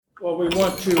Well, we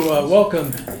want to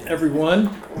welcome everyone.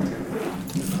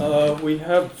 We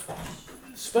have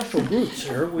special groups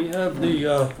here. We have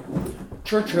the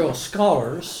Churchill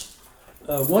Scholars,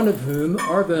 one of whom,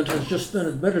 Arvind, has just been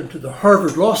admitted to the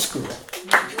Harvard Law School.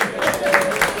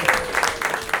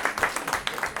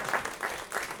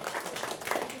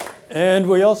 And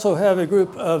we also have a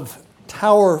group of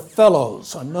Tower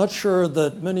Fellows. I'm not sure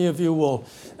that many of you will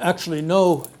actually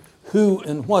know who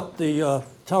and what the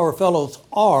Tower Fellows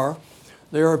are.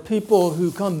 They are people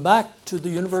who come back to the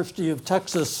University of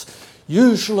Texas,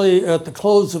 usually at the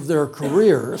close of their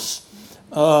careers,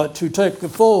 to take the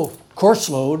full course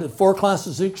load of 4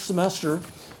 classes each semester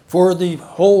for the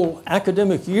whole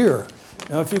academic year.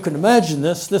 Now, if you can imagine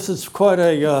this is quite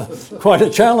a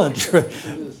challenge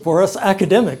for us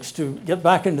academics to get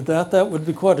back into that. That would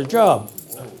be quite a job.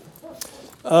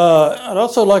 I'd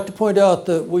also like to point out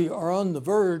that we are on the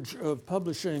verge of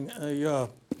publishing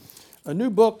a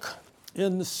new book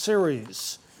in the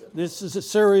series. This is a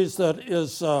series that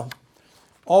is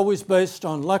always based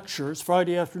on lectures,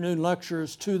 Friday afternoon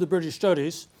lectures to the British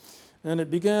Studies. And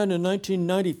it began in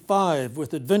 1995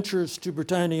 with Adventures to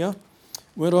Britannia,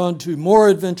 went on to More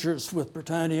Adventures with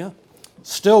Britannia,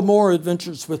 still more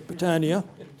Adventures with Britannia,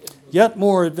 yet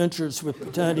more Adventures with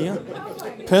Britannia,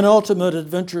 penultimate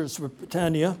Adventures with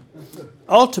Britannia,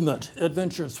 ultimate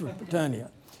Adventures with Britannia.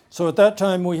 So at that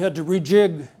time we had to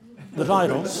rejig the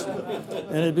titles,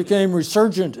 and it became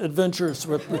Resurgent Adventures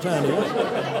with Britannia,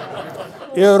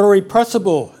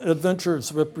 Irrepressible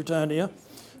Adventures with Britannia,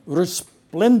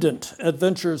 Resplendent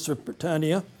Adventures with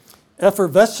Britannia,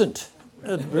 Effervescent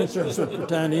Adventures with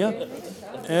Britannia,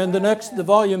 and the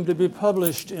volume to be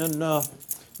published in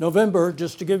November,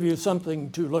 just to give you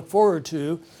something to look forward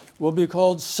to, will be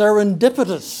called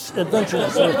Serendipitous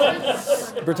Adventures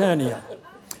with Britannia.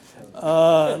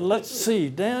 Let's see,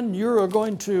 Dan, you're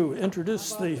going to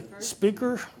introduce the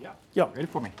speaker. Yeah. Ready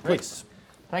for me, please.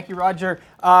 Thank you, Roger.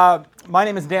 My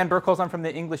name is Dan Burkholz. I'm from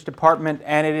the English department,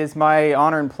 and it is my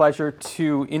honor and pleasure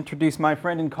to introduce my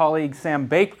friend and colleague Sam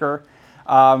Baker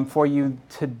for you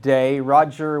today.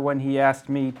 Roger, when he asked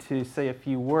me to say a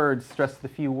few words, stressed the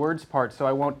few words part, so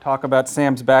I won't talk about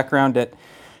Sam's background at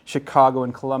Chicago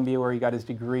and Columbia, where he got his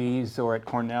degrees, or at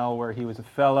Cornell, where he was a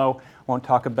fellow. Won't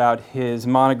talk about his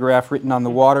monograph written on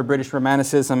the water, British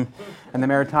Romanticism and the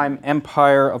Maritime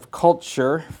Empire of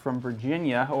Culture from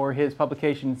Virginia, or his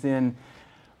publications in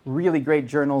really great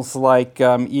journals like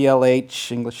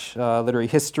ELH, English Literary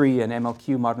History, and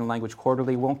MLQ, Modern Language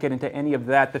Quarterly. Won't get into any of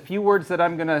that. The few words that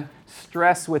I'm going to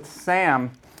stress with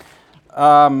Sam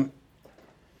have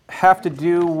to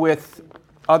do with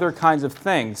other kinds of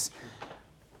things.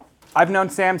 I've known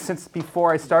Sam since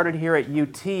before I started here at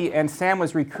UT, and Sam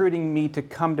was recruiting me to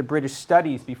come to British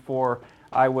Studies before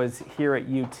I was here at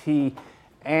UT,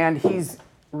 and he's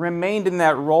remained in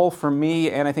that role for me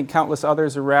and I think countless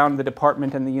others around the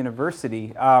department and the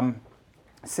university.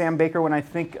 Sam Baker, when I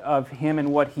think of him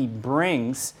and what he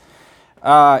brings,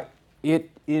 it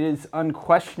is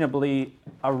unquestionably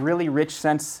a really rich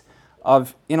sense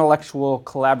of intellectual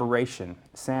collaboration.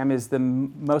 Sam is the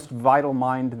most vital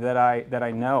mind that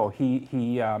I know.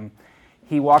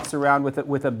 He walks around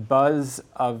with a buzz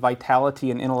of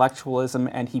vitality and intellectualism,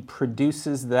 and he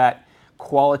produces that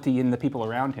quality in the people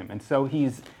around him. And so he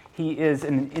is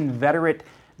an inveterate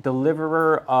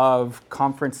deliverer of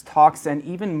conference talks, and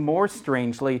even more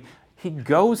strangely, he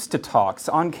goes to talks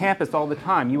on campus all the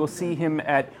time. You will see him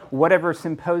at whatever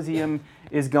symposium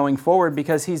is going forward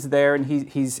because he's there, and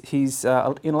he's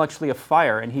intellectually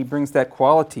afire, and he brings that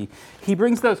quality. He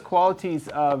brings those qualities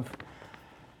of,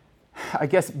 I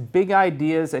guess, big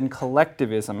ideas and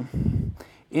collectivism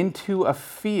into a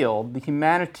field, the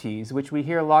humanities, which we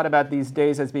hear a lot about these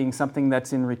days as being something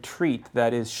that's in retreat,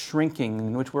 that is shrinking,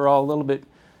 in which we're all a little bit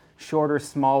shorter,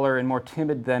 smaller, and more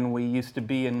timid than we used to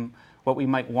be and what we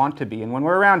might want to be. And when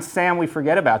we're around Sam, we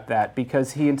forget about that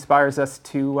because he inspires us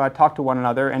to talk to one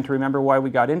another and to remember why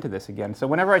we got into this again. So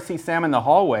whenever I see Sam in the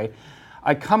hallway,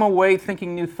 I come away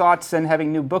thinking new thoughts and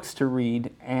having new books to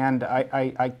read, and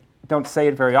I don't say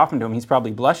it very often to him. He's probably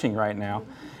blushing right now,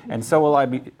 and so will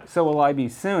I be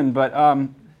soon. But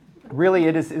really,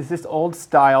 it is this old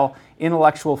style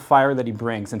intellectual fire that he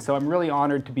brings, and so I'm really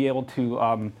honored to be able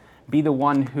to be the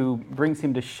one who brings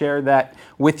him to share that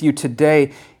with you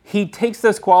today. He takes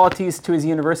those qualities to his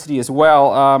university as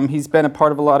well. He's been a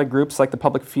part of a lot of groups like the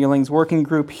Public Feelings Working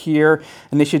Group here,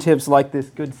 initiatives like this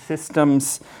Good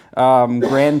Systems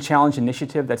Grand Challenge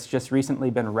Initiative that's just recently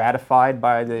been ratified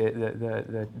by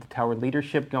the Tower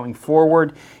leadership going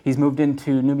forward. He's moved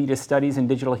into New Media Studies and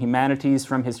Digital Humanities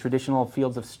from his traditional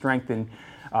fields of strength in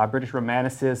British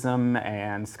Romanticism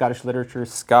and Scottish literature,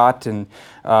 Scott and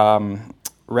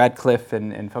Radcliffe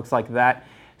and folks like that.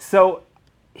 So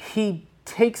he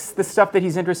takes the stuff that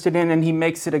he's interested in and he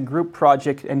makes it a group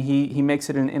project, and he makes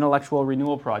it an intellectual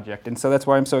renewal project. And so that's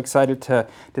why I'm so excited to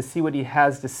see what he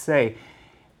has to say.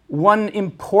 One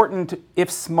important,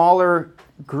 if smaller,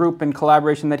 group and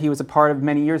collaboration that he was a part of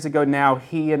many years ago now,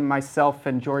 he and myself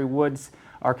and Jory Woods,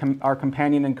 our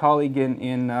companion and colleague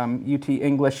in UT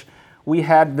English, we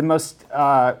had the most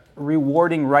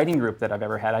rewarding writing group that I've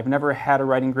ever had. I've never had a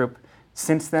writing group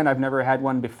since then. I've never had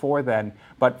one before then.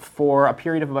 But for a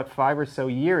period of about 5 or so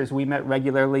years, we met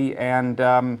regularly and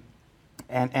saw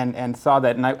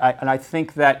that. And I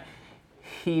think that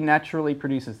he naturally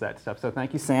produces that stuff. So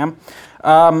thank you, Sam.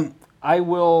 I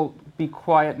will be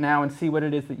quiet now and see what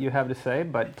it is that you have to say,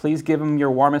 but please give him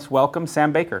your warmest welcome,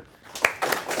 Sam Baker.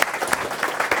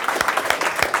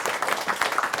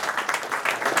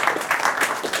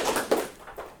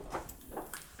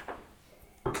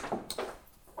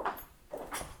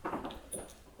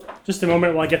 Just a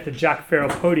moment while I get the Jack Farrell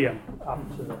podium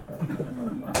up to the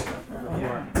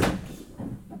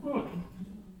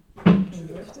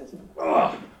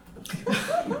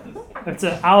That's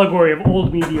an allegory of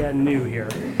old media and new here.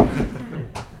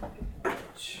 I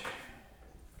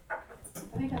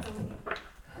think that's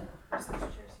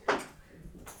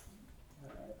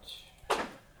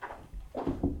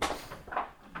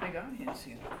big audience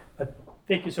here.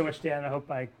 Thank you so much, Dan. I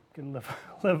hope I can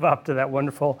live up to that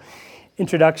wonderful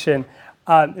introduction.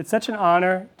 It's such an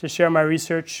honor to share my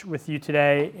research with you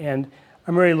today, and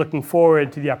I'm really looking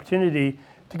forward to the opportunity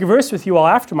to converse with you all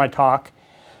after my talk.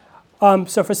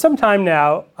 So for some time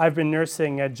now, I've been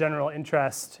nursing a general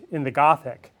interest in the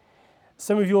Gothic.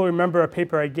 Some of you will remember a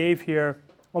paper I gave here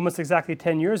almost exactly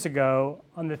 10 years ago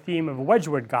on the theme of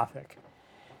Wedgwood Gothic.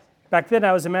 Back then,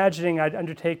 I was imagining I'd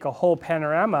undertake a whole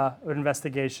panorama of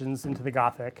investigations into the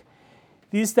Gothic.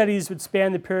 These studies would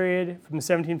span the period from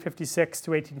 1756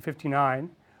 to 1859,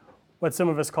 what some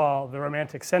of us call the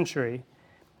Romantic century,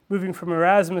 moving from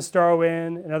Erasmus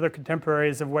Darwin and other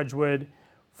contemporaries of Wedgwood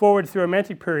forward through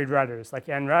Romantic period writers like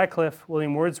Anne Radcliffe,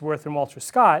 William Wordsworth, and Walter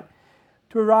Scott,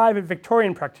 to arrive at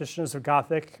Victorian practitioners of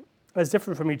Gothic as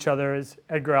different from each other as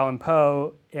Edgar Allan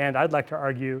Poe and, I'd like to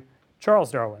argue,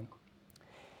 Charles Darwin.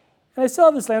 And I still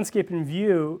have this landscape in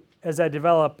view as I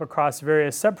develop across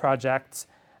various sub-projects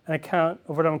an account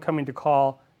of what I'm coming to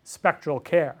call spectral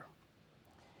care.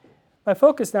 My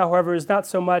focus now, however, is not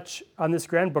so much on this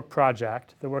grand book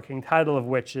project, the working title of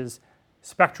which is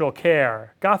Spectral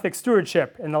Care, Gothic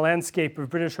Stewardship in the Landscape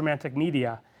of British Romantic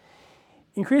Media.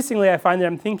 Increasingly, I find that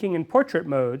I'm thinking in portrait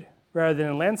mode rather than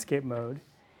in landscape mode,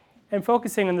 and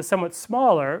focusing on the somewhat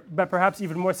smaller, but perhaps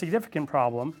even more significant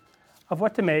problem of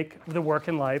what to make of the work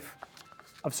and life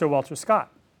of Sir Walter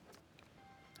Scott.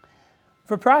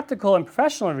 For practical and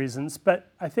professional reasons,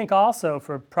 but I think also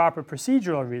for proper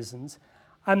procedural reasons,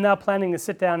 I'm now planning to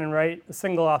sit down and write a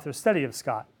single author study of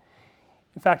Scott.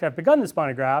 In fact, I've begun this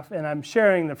monograph, and I'm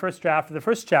sharing the first draft of the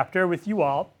first chapter with you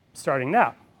all, starting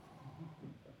now.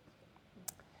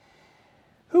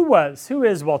 Who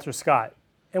is Walter Scott,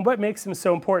 and what makes him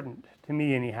so important, to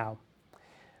me anyhow?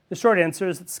 The short answer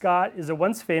is that Scott is a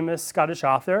once famous Scottish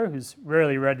author who's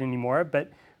rarely read anymore,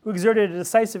 but who exerted a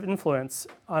decisive influence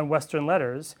on Western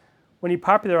letters when he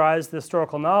popularized the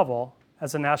historical novel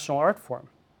as a national art form.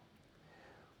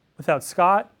 Without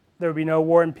Scott, there would be no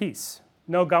War and Peace,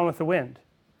 no Gone with the Wind,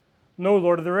 no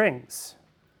Lord of the Rings,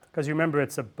 because you remember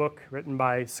it's a book written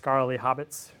by scholarly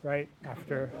hobbits, right,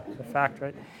 after the fact,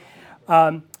 right?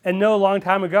 And no Long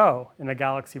Time Ago in a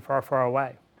galaxy far, far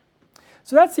away.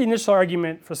 So that's the initial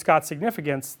argument for Scott's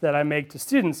significance that I make to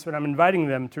students when I'm inviting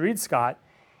them to read Scott,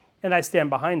 and I stand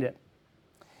behind it.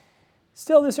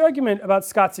 Still, this argument about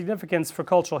Scott's significance for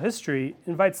cultural history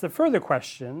invites the further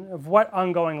question of what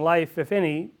ongoing life, if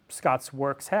any, Scott's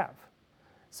works have.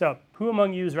 So, who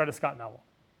among you has read a Scott novel?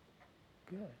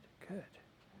 Good, good.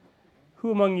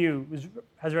 Who among you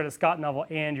has read a Scott novel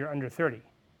and you're under 30?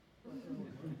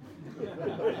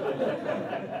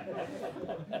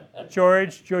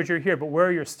 George, you're here, but where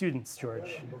are your students,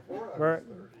 George? Where?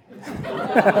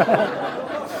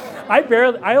 I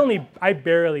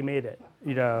barely made it,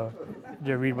 to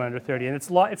read one under 30, and it's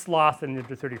lost in the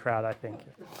under 30 crowd, I think.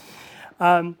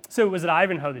 So was it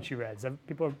Ivanhoe that you read? Is that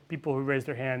people who raised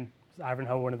their hand? Is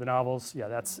Ivanhoe one of the novels? Yeah,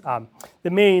 that's the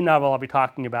main novel I'll be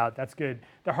talking about. That's good.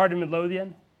 The Heart of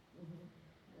Midlothian?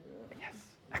 Yes,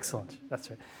 excellent. That's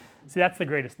right. See, that's the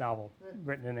greatest novel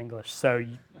written in English. So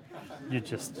you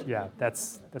just, yeah,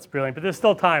 that's brilliant. But there's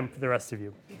still time for the rest of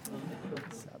you.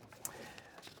 So,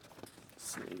 let's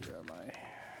see, where am I?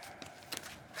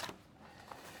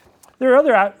 There are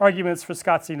other arguments for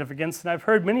Scott's significance, and I've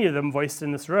heard many of them voiced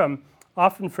in this room,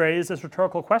 often phrased as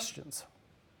rhetorical questions.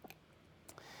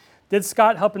 Did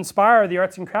Scott help inspire the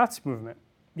arts and crafts movement?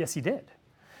 Yes, he did.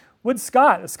 Would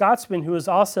Scott, a Scotsman who is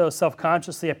also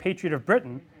self-consciously a patriot of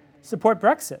Britain, support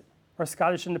Brexit or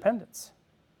Scottish independence,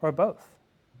 or both?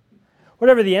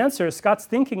 Whatever the answer, Scott's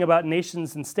thinking about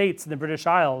nations and states in the British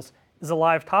Isles is a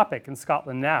live topic in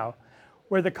Scotland now,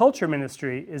 where the Culture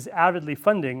Ministry is avidly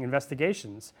funding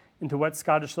investigations into what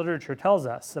Scottish literature tells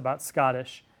us about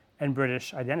Scottish and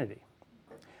British identity.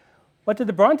 What did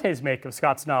the Brontes make of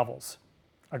Scott's novels?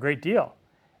 A great deal.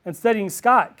 And studying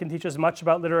Scott can teach us much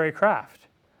about literary craft,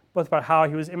 both about how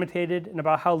he was imitated and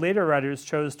about how later writers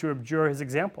chose to abjure his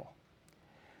example.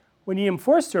 When E.M.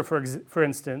 Forster, for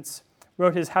instance,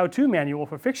 wrote his how-to manual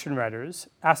for fiction writers,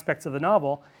 Aspects of the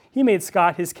Novel, he made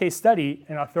Scott his case study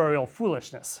in authorial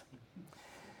foolishness.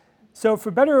 So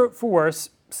for better or for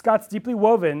worse, Scott's deeply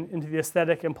woven into the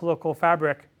aesthetic and political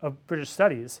fabric of British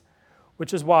studies,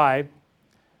 which is why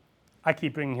I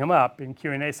keep bringing him up in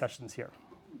Q&A sessions here.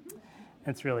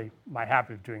 And it's really my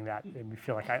habit of doing that. It made me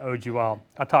feel like I owed you all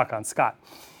a talk on Scott.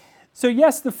 So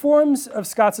yes, the forms of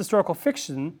Scott's historical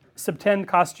fiction subtend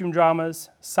costume dramas,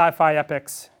 sci-fi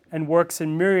epics, and works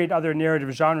in myriad other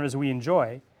narrative genres we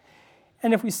enjoy.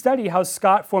 And if we study how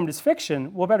Scott formed his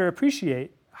fiction, we'll better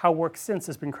appreciate how work since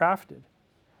has been crafted.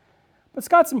 But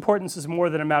Scott's importance is more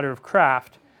than a matter of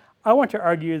craft. I want to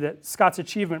argue that Scott's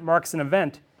achievement marks an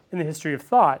event in the history of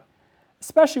thought,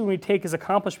 especially when we take his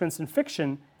accomplishments in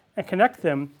fiction and connect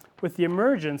them with the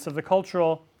emergence of the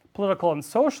cultural, political, and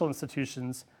social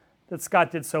institutions that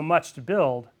Scott did so much to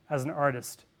build as an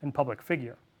artist and public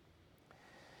figure.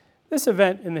 This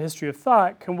event in the history of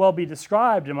thought can well be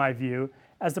described, in my view,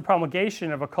 as the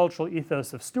promulgation of a cultural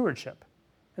ethos of stewardship,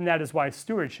 and that is why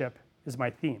stewardship is my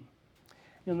theme.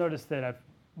 You'll notice that I've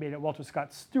made it Walter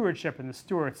Scott Stewardship and the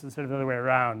Stuarts instead of the other way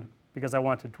around, because I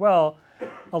want to dwell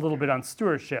a little bit on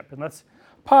stewardship. And let's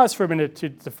pause for a minute to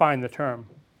define the term.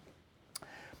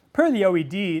 Per the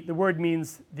OED, the word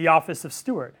means the office of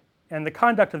steward, and the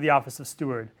conduct of the office of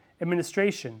steward,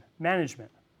 administration,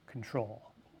 management,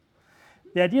 control.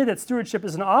 The idea that stewardship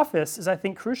is an office is, I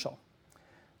think, crucial.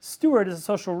 Steward is a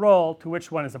social role to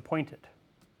which one is appointed.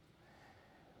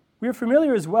 We are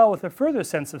familiar as well with a further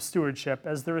sense of stewardship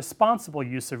as the responsible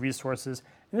use of resources,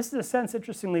 and this is a sense,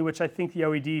 interestingly, which I think the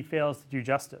OED fails to do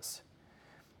justice.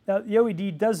 Now, the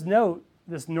OED does note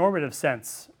this normative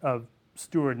sense of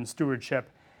steward and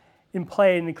stewardship in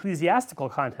play in ecclesiastical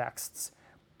contexts,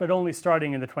 but only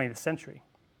starting in the 20th century.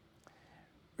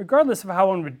 Regardless of how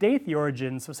one would date the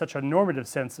origins of such a normative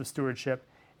sense of stewardship,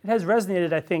 it has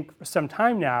resonated, I think, for some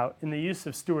time now in the use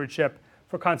of stewardship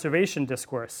for conservation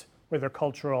discourse, whether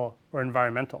cultural or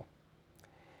environmental.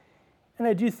 And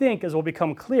I do think, as will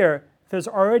become clear, there's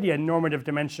already a normative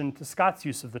dimension to Scott's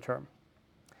use of the term.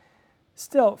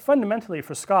 Still, fundamentally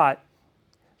for Scott,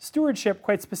 stewardship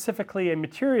quite specifically and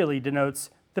materially denotes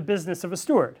the business of a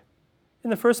steward. In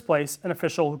the first place, an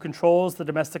official who controls the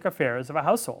domestic affairs of a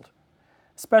household,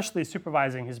 especially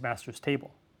supervising his master's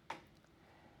table.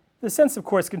 The sense, of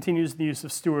course, continues in the use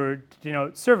of steward to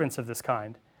denote servants of this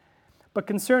kind. But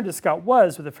concerned as Scott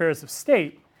was with affairs of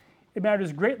state, it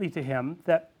matters greatly to him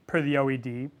that, per the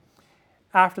OED,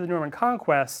 after the Norman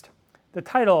conquest, the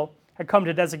title had come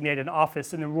to designate an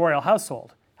office in the royal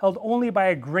household, held only by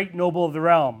a great noble of the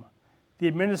realm, the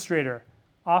administrator,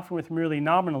 often with merely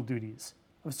nominal duties,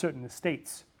 of certain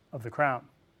estates of the crown.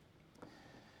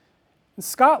 In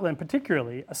Scotland,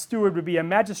 particularly, a steward would be a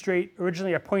magistrate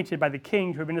originally appointed by the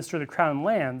king to administer the crown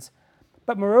lands,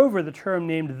 but moreover the term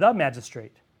named the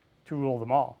magistrate to rule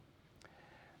them all.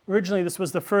 Originally, this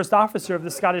was the first officer of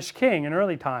the Scottish king in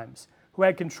early times, who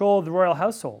had control of the royal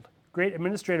household, great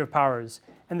administrative powers,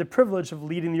 and the privilege of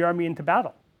leading the army into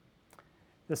battle.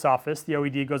 This office, the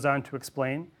OED goes on to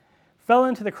explain, fell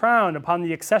into the crown upon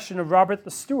the accession of Robert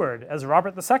the Steward as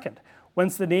Robert II,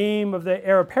 whence the name of the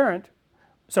heir apparent,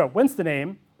 whence the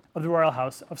name of the royal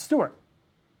house of Stuart.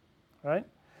 Right?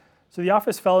 So the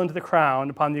office fell into the crown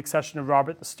upon the accession of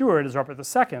Robert the Steward as Robert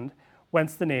II,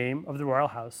 whence the name of the royal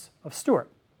house of Stuart.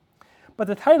 But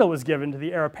the title was given to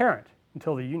the heir apparent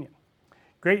until the Union.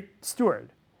 Great Steward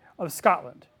of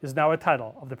Scotland is now a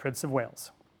title of the Prince of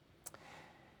Wales.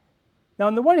 Now,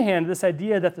 on the one hand, this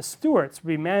idea that the Stuarts would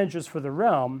be managers for the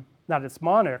realm, not its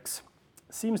monarchs,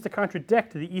 seems to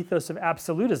contradict the ethos of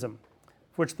absolutism,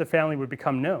 for which the family would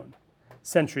become known.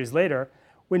 Centuries later,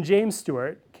 when James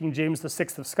Stuart, King James VI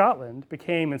of Scotland,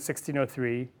 became in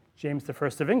 1603 James I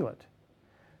of England,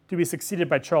 to be succeeded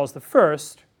by Charles I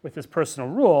with his personal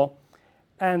rule,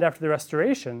 and after the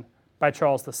Restoration by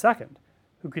Charles II,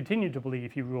 who continued to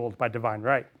believe he ruled by divine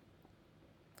right.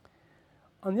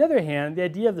 On the other hand, the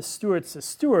idea of the Stuarts as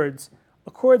stewards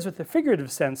accords with the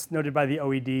figurative sense noted by the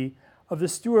OED of the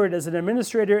steward as an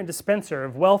administrator and dispenser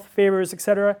of wealth, favors,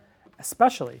 etc.,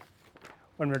 especially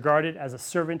when regarded as a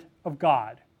servant of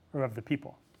God or of the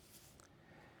people.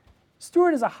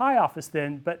 Steward is a high office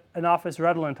then, but an office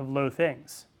redolent of low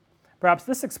things. Perhaps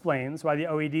this explains why the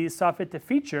OED saw fit to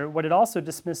feature what it also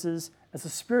dismisses as a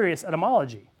spurious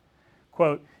etymology.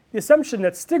 Quote, the assumption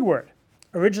that Stigward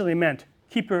originally meant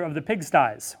keeper of the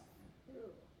pigsties.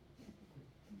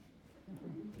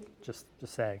 Just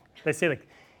saying. They say, like,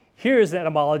 here's an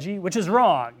etymology, which is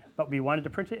wrong, but we wanted to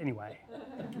print it anyway.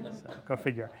 So go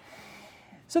figure.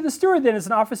 So the steward then is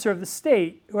an officer of the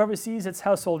state who oversees its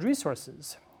household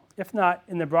resources, if not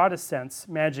in the broadest sense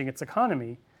managing its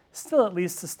economy, still at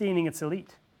least sustaining its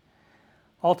elite.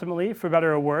 Ultimately, for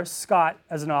better or worse, Scott,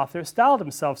 as an author, styled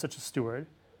himself such a steward,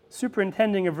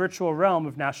 superintending a virtual realm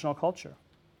of national culture.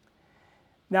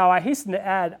 Now, I hasten to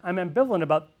add, I'm ambivalent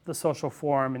about the social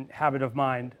form and habit of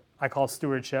mind I call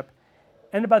stewardship,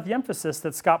 and about the emphasis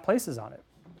that Scott places on it.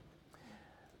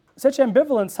 Such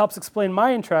ambivalence helps explain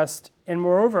my interest, and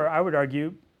moreover, I would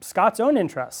argue, Scott's own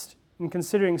interest in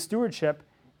considering stewardship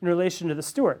in relation to the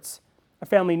Stuarts, a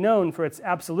family known for its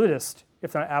absolutist,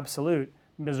 if not absolute,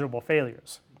 miserable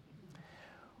failures.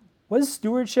 Was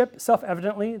stewardship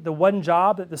self-evidently the one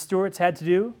job that the Stuarts had to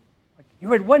do? Like,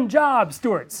 you had one job,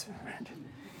 Stuarts,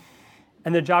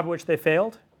 and the job at which they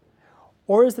failed?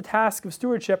 Or is the task of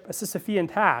stewardship a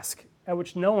Sisyphean task at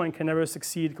which no one can ever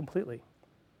succeed completely?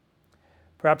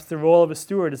 Perhaps the role of a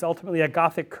steward is ultimately a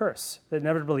Gothic curse that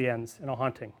inevitably ends in a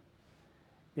haunting.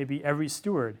 Maybe every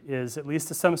steward is, at least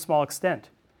to some small extent,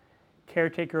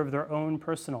 caretaker of their own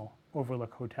personal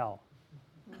Overlook Hotel.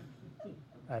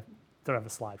 I don't have a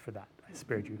slide for that. I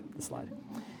spared you the slide.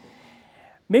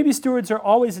 Maybe stewards are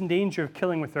always in danger of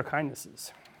killing with their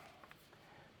kindnesses.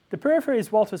 To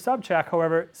paraphrase Walter Sobchak,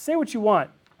 however, say what you want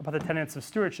about the tenets of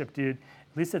stewardship, dude.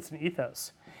 At least it's an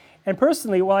ethos. And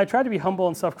personally, while I try to be humble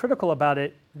and self-critical about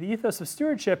it, the ethos of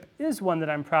stewardship is one that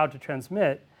I'm proud to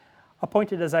transmit,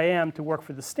 appointed as I am to work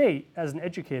for the state as an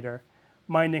educator,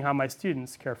 minding how my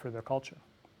students care for their culture.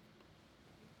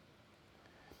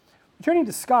 Returning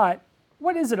to Scott,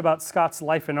 what is it about Scott's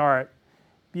life and art,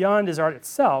 beyond his art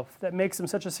itself, that makes him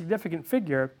such a significant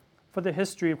figure for the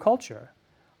history of culture,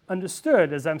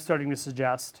 understood, as I'm starting to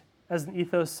suggest, as an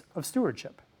ethos of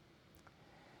stewardship?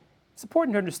 It's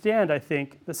important to understand, I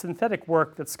think, the synthetic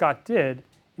work that Scott did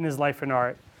in his life and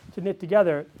art to knit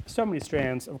together so many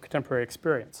strands of contemporary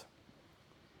experience.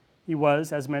 He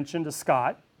was, as mentioned, a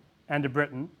Scot and a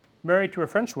Briton, married to a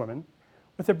French woman,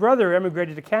 with a brother who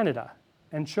emigrated to Canada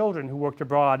and children who worked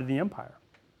abroad in the empire.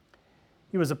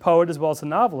 He was a poet as well as a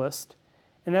novelist,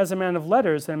 and as a man of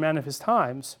letters and a man of his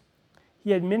times,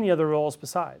 he had many other roles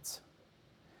besides.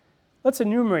 Let's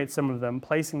enumerate some of them,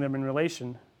 placing them in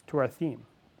relation to our theme.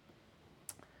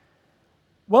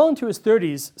 Well into his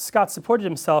 30s, Scott supported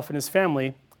himself and his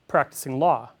family practicing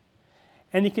law,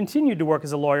 and he continued to work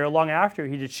as a lawyer long after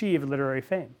he'd achieved literary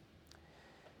fame.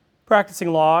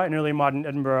 Practicing law in early modern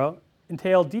Edinburgh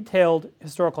entailed detailed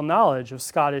historical knowledge of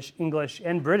Scottish, English,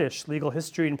 and British legal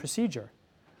history and procedure,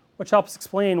 which helps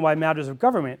explain why matters of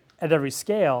government at every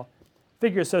scale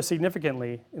figure so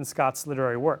significantly in Scott's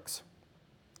literary works.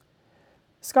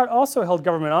 Scott also held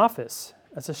government office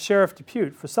as a sheriff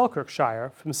depute for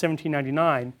Selkirkshire from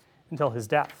 1799 until his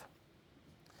death.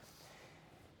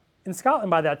 In Scotland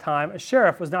by that time, a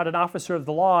sheriff was not an officer of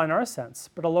the law in our sense,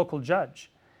 but a local judge.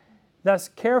 Thus,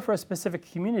 care for a specific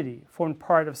community formed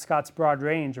part of Scott's broad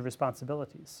range of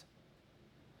responsibilities.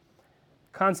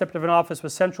 The concept of an office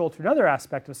was central to another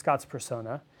aspect of Scott's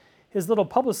persona, his little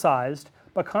publicized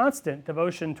but constant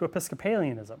devotion to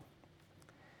Episcopalianism.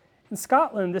 In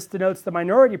Scotland, this denotes the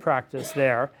minority practice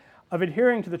there of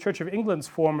adhering to the Church of England's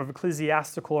form of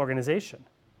ecclesiastical organization,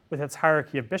 with its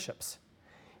hierarchy of bishops,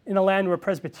 in a land where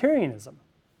Presbyterianism,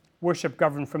 worship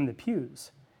governed from the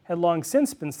pews, had long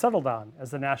since been settled on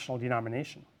as the national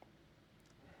denomination.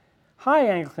 High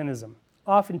Anglicanism,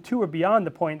 often to or beyond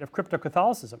the point of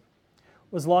crypto-Catholicism,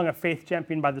 was long a faith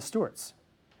championed by the Stuarts.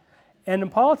 And in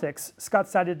politics, Scott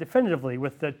sided definitively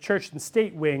with the church and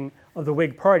state wing of the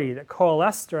Whig Party that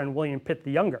coalesced around William Pitt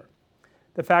the Younger,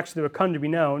 the faction that would come to be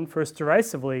known, first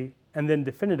derisively and then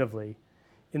definitively,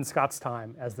 in Scott's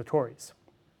time as the Tories.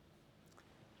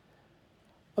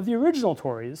 Of the original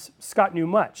Tories, Scott knew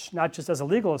much, not just as a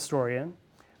legal historian,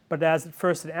 but as at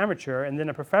first an amateur and then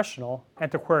a professional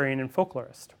antiquarian and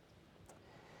folklorist.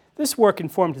 This work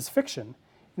informed his fiction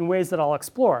in ways that I'll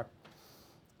explore.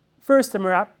 First, and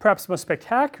perhaps most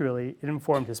spectacularly, it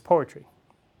informed his poetry.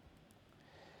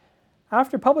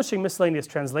 After publishing miscellaneous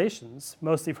translations,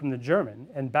 mostly from the German,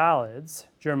 and ballads,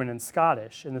 German and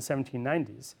Scottish, in the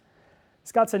 1790s,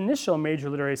 Scott's initial major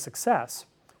literary success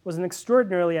was an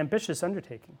extraordinarily ambitious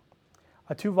undertaking,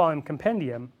 a 2-volume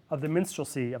compendium of the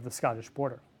minstrelsy of the Scottish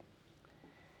border.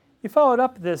 He followed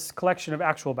up this collection of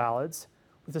actual ballads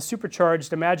with a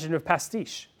supercharged imaginative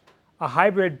pastiche, a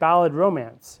hybrid ballad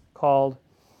romance called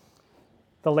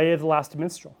The Lay of the Last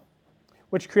Minstrel,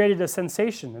 which created a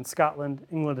sensation in Scotland,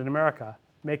 England, and America,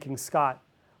 making Scott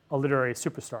a literary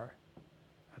superstar.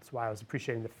 That's why I was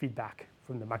appreciating the feedback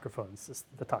from the microphones as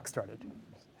the talk started. It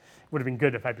would have been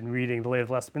good if I'd been reading The Lay of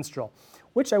the Last Minstrel,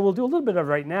 which I will do a little bit of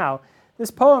right now.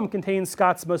 This poem contains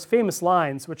Scott's most famous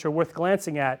lines, which are worth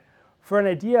glancing at for an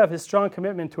idea of his strong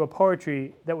commitment to a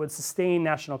poetry that would sustain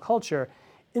national culture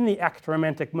in the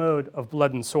ecromantic mode of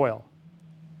blood and soil.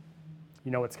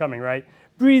 You know what's coming, right?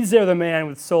 Breathes there the man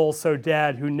with soul so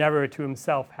dead, who never to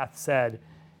himself hath said,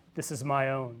 "This is my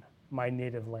own, my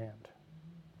native land."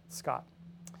 Scott.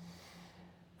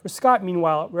 For Scott,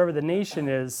 meanwhile, wherever the nation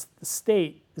is, the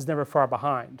state is never far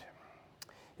behind.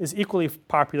 His equally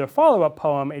popular follow-up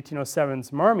poem,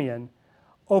 1807's Marmion,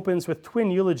 opens with twin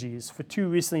eulogies for 2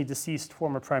 recently deceased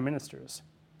former prime ministers.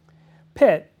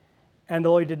 Pitt, and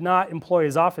though he did not employ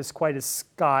his office quite as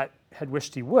Scott had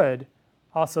wished he would,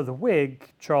 also the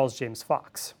Whig, Charles James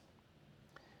Fox.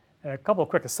 And a couple of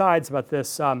quick asides about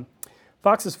this.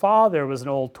 Fox's father was an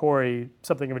old Tory,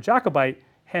 something of a Jacobite,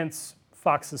 hence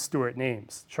Fox's Stuart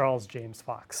names, Charles James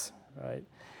Fox, right?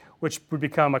 Which would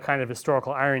become a kind of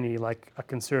historical irony, like a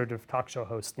conservative talk show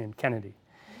host named Kennedy.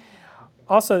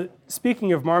 Also,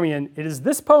 speaking of Marmion, it is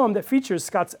this poem that features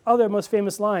Scott's other most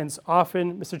famous lines,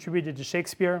 often misattributed to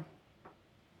Shakespeare.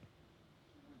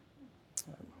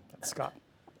 That's Scott.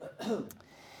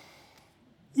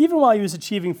 Even while he was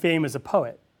achieving fame as a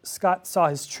poet, Scott saw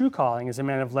his true calling as a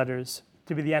man of letters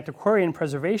to be the antiquarian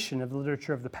preservation of the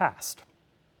literature of the past.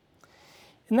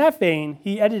 In that vein,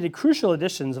 he edited crucial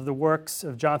editions of the works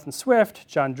of Jonathan Swift,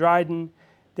 John Dryden,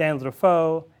 Daniel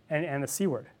Defoe, and Anna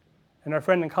Seward. And our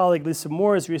friend and colleague Lisa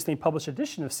Moore's recently published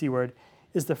edition of Seward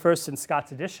is the first in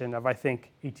Scott's edition of, I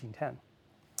think, 1810.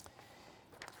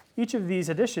 Each of these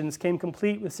editions came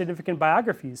complete with significant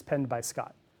biographies penned by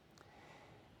Scott.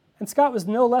 And Scott was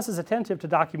no less as attentive to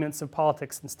documents of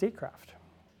politics and statecraft.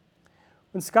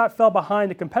 When Scott fell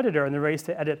behind a competitor in the race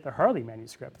to edit the Harley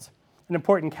manuscript, an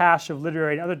important cache of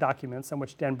literary and other documents on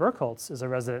which Dan Burkholz is a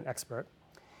resident expert,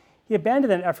 he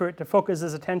abandoned that effort to focus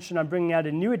his attention on bringing out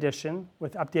a new edition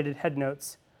with updated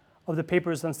headnotes of the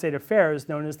papers on state affairs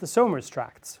known as the Somers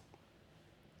Tracts.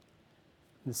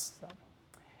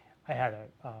 I had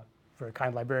a very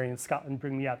kind librarian in Scotland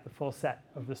bring me out the full set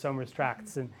of the Somers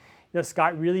Tracts, and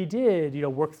Scott really did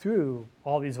work through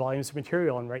all these volumes of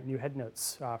material and write new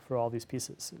headnotes for all these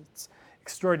pieces. It's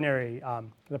extraordinary,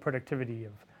 the productivity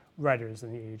of writers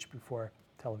in the age before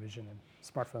television and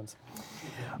smartphones.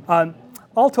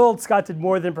 All told, Scott did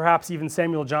more than perhaps even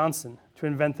Samuel Johnson to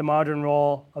invent the modern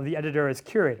role of the editor as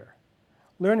curator,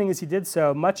 learning as he did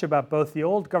so much about both the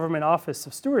old government office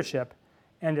of stewardship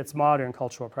and its modern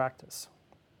cultural practice.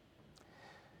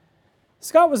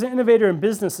 Scott was an innovator in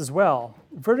business as well,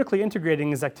 vertically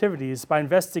integrating his activities by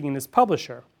investing in his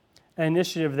publisher, an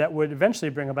initiative that would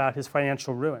eventually bring about his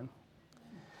financial ruin.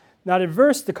 Not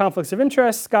averse to conflicts of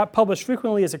interest, Scott published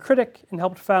frequently as a critic and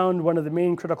helped found one of the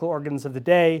main critical organs of the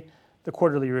day, the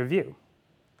Quarterly Review.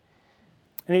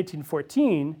 In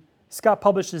 1814, Scott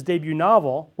published his debut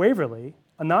novel, Waverley,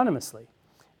 anonymously,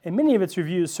 and many of its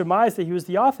reviews surmised that he was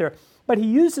the author, but he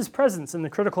used his presence in the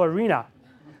critical arena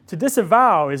to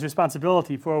disavow his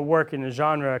responsibility for a work in a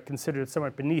genre considered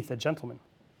somewhat beneath a gentleman.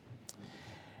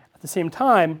 At the same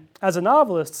time, as a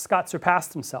novelist, Scott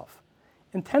surpassed himself,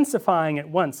 intensifying at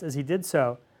once as he did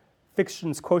so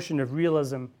fiction's quotient of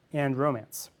realism and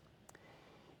romance.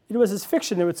 It was his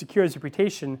fiction that would secure his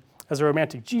reputation as a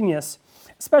romantic genius,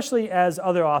 especially as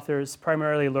other authors,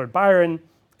 primarily Lord Byron,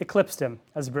 eclipsed him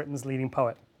as Britain's leading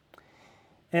poet.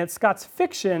 And it's Scott's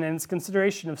fiction and its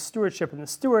consideration of stewardship and the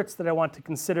Stuarts that I want to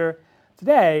consider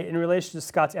today in relation to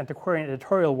Scott's antiquarian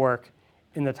editorial work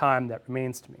in the time that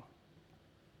remains to me.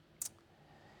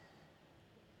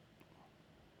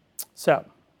 So,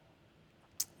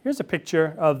 here's a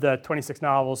picture of the 26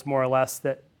 novels, more or less,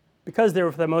 that, because they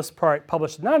were for the most part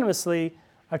published anonymously,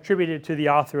 attributed to the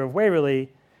author of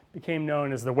Waverley, became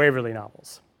known as the Waverley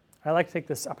novels. I'd like to take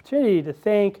this opportunity to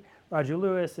thank Roger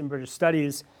Lewis and British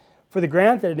Studies for the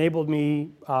grant that enabled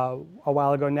me a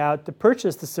while ago now to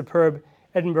purchase the superb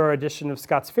Edinburgh edition of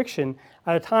Scott's fiction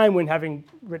at a time when, having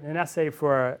written an essay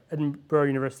for an Edinburgh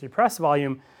University Press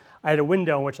volume, I had a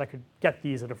window in which I could get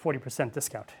these at a 40%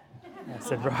 discount. I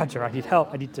said, Roger, I need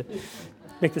help. I need to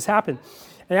make this happen.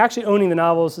 And actually owning the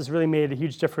novels has really made a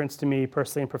huge difference to me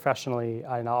personally and professionally,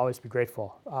 and I'll always be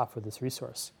grateful for this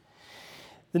resource.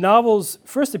 The novels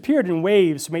first appeared in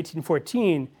waves from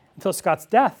 1814 until Scott's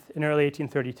death in early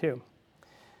 1832.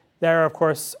 They are, of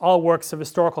course, all works of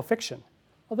historical fiction,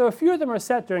 although a few of them are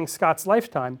set during Scott's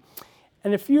lifetime,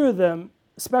 and a few of them,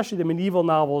 especially the medieval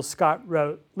novels Scott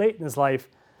wrote late in his life,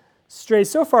 stray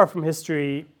so far from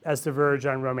history as to verge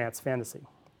on romance fantasy.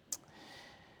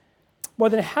 More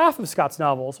than half of Scott's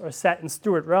novels are set in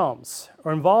Stuart realms,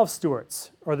 or involve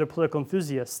Stuarts, or their political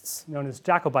enthusiasts, known as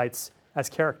Jacobites, as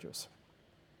characters.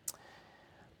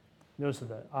 Those are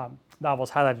the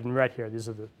novels highlighted in red here. These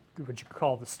are what you could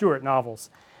call the Stuart novels.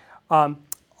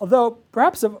 Although,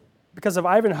 perhaps because of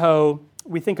Ivanhoe,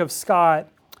 we think of Scott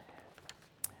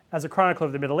as a chronicler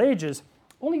of the Middle Ages.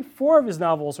 Only 4 of his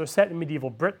novels are set in medieval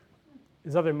Britain.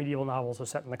 His other medieval novels are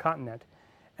set in the continent.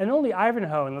 And only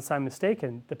Ivanhoe, unless I'm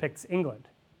mistaken, depicts England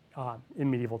in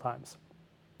medieval times.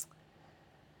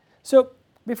 So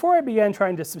before I begin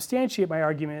trying to substantiate my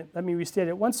argument, let me restate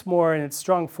it once more in its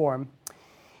strong form.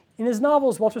 In his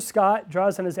novels, Walter Scott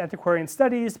draws on his antiquarian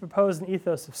studies to propose an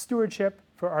ethos of stewardship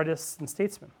for artists and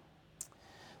statesmen.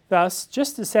 Thus,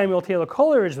 just as Samuel Taylor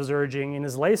Coleridge was urging in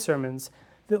his lay sermons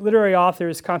that literary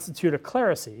authors constitute a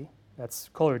clerisy, that's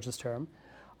Coleridge's term,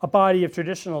 a body of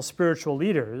traditional spiritual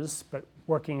leaders, but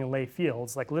working in lay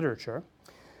fields like literature,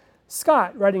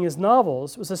 Scott, writing his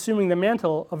novels, was assuming the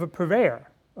mantle of a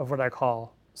purveyor of what I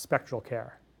call spectral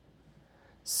care.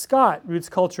 Scott roots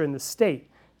culture in the state,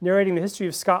 narrating the history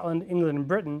of Scotland, England, and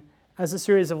Britain as a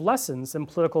series of lessons in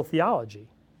political theology,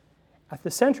 at the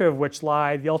center of which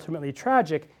lie the ultimately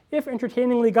tragic, if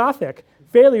entertainingly Gothic,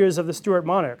 failures of the Stuart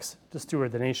monarchs to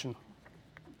steward the nation.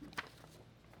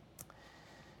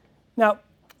 Now,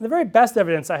 the very best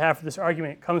evidence I have for this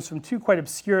argument comes from 2 quite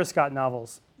obscure Scott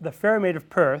novels, The Fair Maid of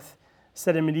Perth,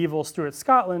 set in medieval Stuart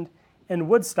Scotland, and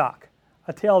Woodstock,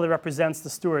 a tale that represents the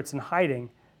Stuarts in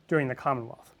hiding during the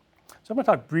Commonwealth. So I'm going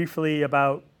to talk briefly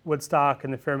about Woodstock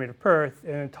and The Fair Maid of Perth,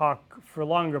 and talk for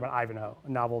longer about Ivanhoe, a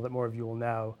novel that more of you will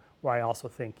know, where I also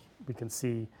think we can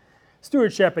see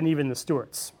stewardship and even the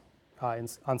Stuarts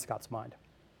on Scott's mind.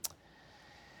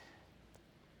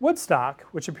 Woodstock,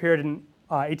 which appeared in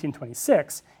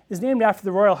 1826, is named after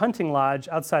the Royal Hunting Lodge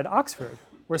outside Oxford,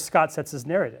 where Scott sets his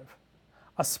narrative,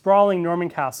 a sprawling Norman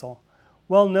castle,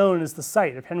 well known as the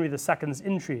site of Henry II's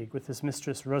intrigue with his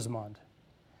mistress Rosamond.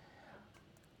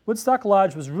 Woodstock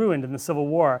Lodge was ruined in the Civil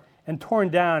War and torn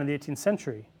down in the 18th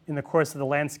century in the course of the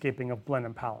landscaping of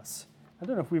Blenheim Palace. I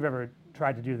don't know if we've ever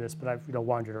tried to do this, but I've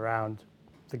wandered around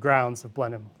the grounds of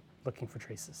Blenheim looking for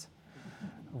traces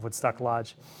of Woodstock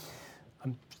Lodge.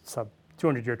 It's a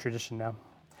 200-year tradition now.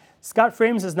 Scott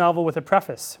frames his novel with a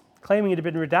preface, claiming it had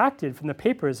been redacted from the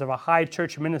papers of a high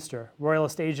church minister,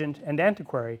 royalist agent, and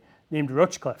antiquary named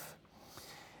Rochecliffe,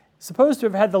 supposed to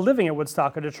have had the living at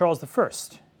Woodstock under Charles I,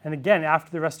 and again after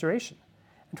the Restoration,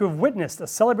 and to have witnessed a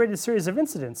celebrated series of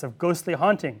incidents of ghostly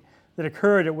haunting that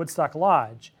occurred at Woodstock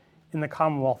Lodge in the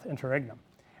Commonwealth interregnum.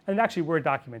 And actually were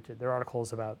documented. There are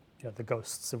articles about the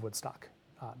ghosts of Woodstock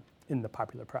in the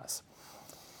popular press.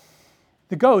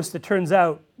 The ghost, it turns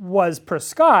out, was, per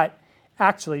Scott,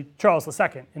 actually Charles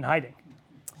II in hiding.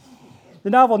 The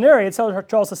novel narrates how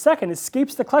Charles II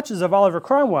escapes the clutches of Oliver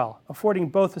Cromwell, affording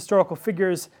both historical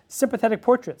figures sympathetic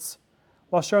portraits,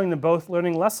 while showing them both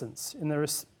learning lessons in the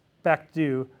respect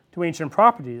due to ancient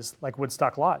properties like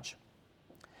Woodstock Lodge.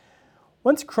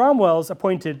 Once Cromwell's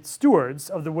appointed stewards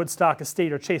of the Woodstock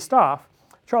estate are chased off,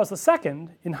 Charles II,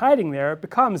 in hiding there,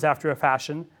 becomes, after a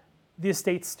fashion, the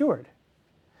estate's steward,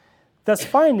 thus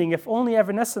finding, if only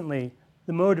evanescently,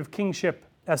 the mode of kingship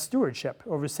as stewardship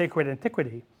over sacred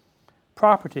antiquity,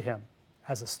 proper to him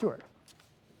as a steward.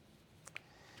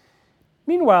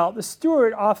 Meanwhile, the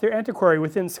steward, author, antiquary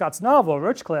within Scott's novel,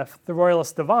 Rochecliffe, the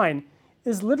royalist divine,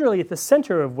 is literally at the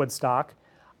center of Woodstock,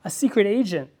 a secret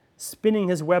agent spinning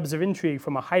his webs of intrigue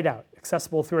from a hideout,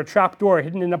 accessible through a trap door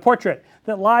hidden in a portrait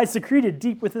that lies secreted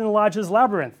deep within the lodge's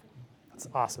labyrinth. That's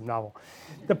an awesome novel.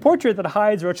 The portrait that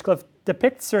hides Rochecliffe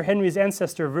depicts Sir Henry's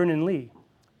ancestor, Vernon Lee,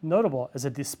 notable as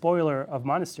a despoiler of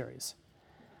monasteries,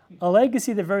 a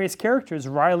legacy that various characters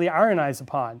wryly ironize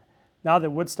upon now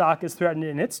that Woodstock is threatened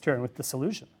in its turn with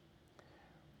dissolution,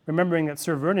 remembering that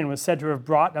Sir Vernon was said to have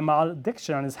brought a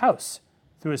malediction on his house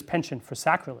through his penchant for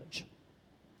sacrilege.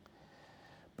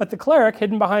 But the cleric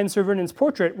hidden behind Sir Vernon's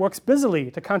portrait works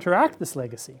busily to counteract this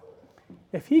legacy.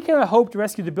 If he cannot hope to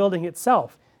rescue the building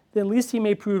itself, then at least he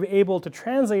may prove able to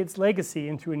translate its legacy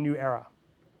into a new era.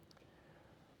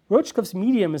 Rochecliffe's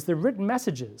medium is the written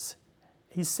messages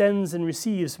he sends and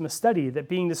receives from a study that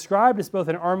being described as both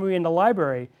an armory and a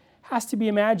library has to be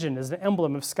imagined as an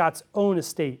emblem of Scott's own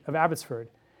estate of Abbotsford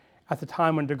at the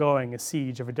time undergoing a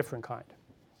siege of a different kind.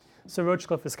 So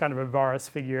Rochecliffe is kind of a Varus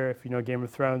figure, if you know Game of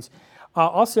Thrones.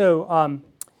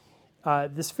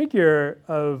 This figure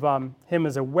of him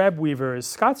as a web weaver is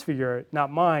Scott's figure,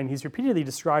 not mine. He's repeatedly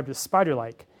described as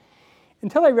spider-like.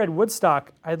 Until I read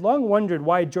Woodstock, I had long wondered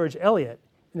why George Eliot,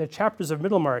 in the chapters of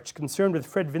Middlemarch concerned with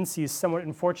Fred Vincy's somewhat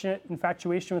unfortunate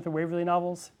infatuation with the Waverley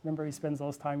novels. Remember, he spends all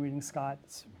his time reading Scott.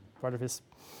 It's part of his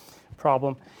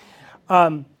problem.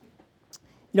 In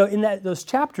those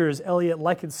chapters, Eliot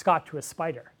likened Scott to a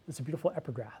spider. There's a beautiful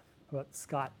epigraph about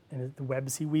Scott and the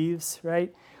webs he weaves,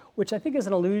 right? Which I think is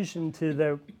an allusion to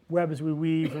the webs we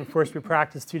weave and first we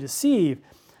practice to deceive,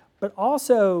 but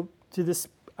also to this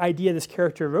idea, this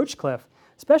character of Rochecliffe,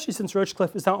 especially since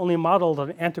Rochecliffe is not only modeled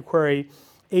on an antiquary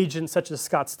agent such as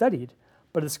Scott studied,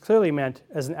 but is clearly meant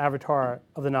as an avatar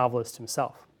of the novelist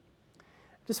himself.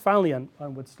 Just finally on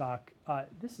Woodstock,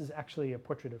 this is actually a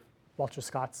portrait of Walter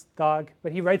Scott's dog,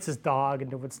 but he writes his dog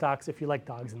into Woodstock, so if you like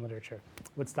dogs in literature,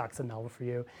 Woodstock's a novel for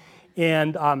you.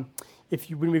 And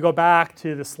when we go back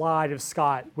to the slide of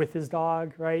Scott with his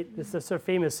dog, right, this is a sort of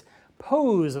famous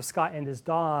pose of Scott and his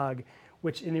dog,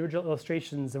 which in the original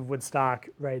illustrations of Woodstock,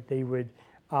 right, they would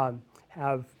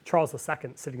have Charles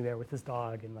II sitting there with his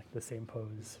dog in like the same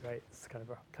pose, right? It's kind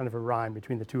of a rhyme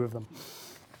between the two of them.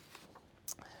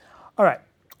 All right,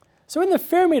 so in the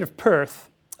Fair Maid of Perth,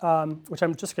 which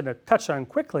I'm just going to touch on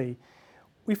quickly,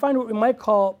 we find what we might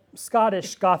call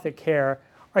Scottish Gothic care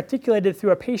articulated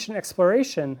through a patient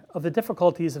exploration of the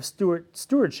difficulties of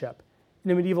stewardship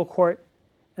in a medieval court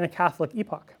and a Catholic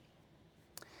epoch.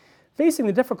 Facing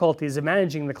the difficulties of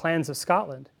managing the clans of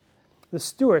Scotland, the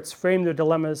Stuarts framed their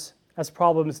dilemmas as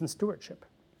problems in stewardship.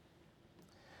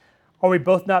 Are we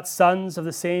both not sons of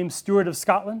the same Stewart of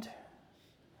Scotland?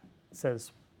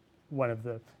 Says one of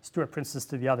the Stuart princes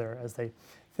to the other as they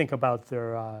think about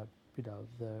their,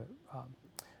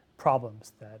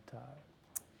 problems that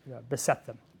beset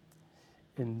them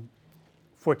in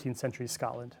 14th century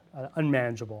Scotland, an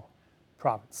unmanageable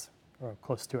province, or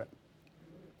close to it.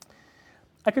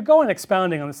 I could go on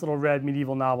expounding on this little red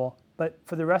medieval novel, but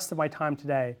for the rest of my time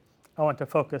today, I want to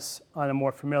focus on a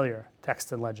more familiar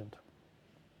text and legend.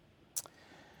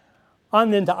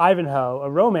 On then to Ivanhoe, a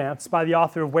romance by the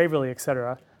author of Waverley,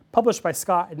 etc., published by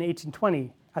Scott in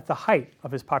 1820 at the height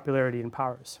of his popularity and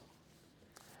powers.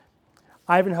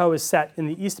 Ivanhoe is set in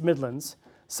the East Midlands,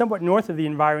 somewhat north of the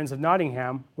environs of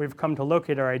Nottingham, where we've come to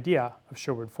locate our idea of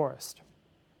Sherwood Forest.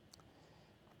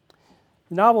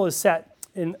 The novel is set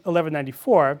in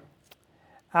 1194,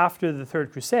 after the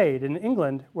Third Crusade, in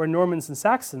England, where Normans and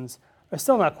Saxons are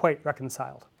still not quite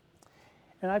reconciled.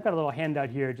 And I've got a little handout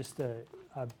here, just a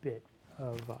bit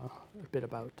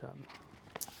about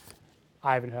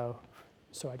Ivanhoe,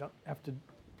 so you don't have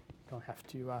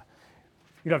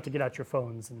to get out your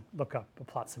phones and look up a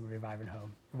plot summary of Ivanhoe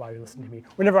while you're listening to me.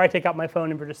 Whenever I take out my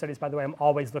phone in British Studies, by the way, I'm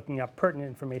always looking up pertinent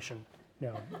information,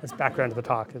 as background to the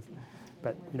talk.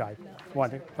 But I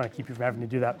want to keep you from having to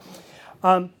do that.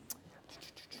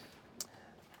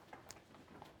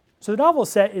 So the novel is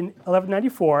set in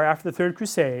 1194, after the Third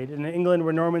Crusade, in England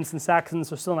where Normans and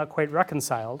Saxons are still not quite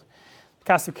reconciled. The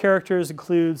cast of characters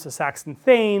includes a Saxon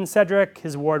Thane, Cedric,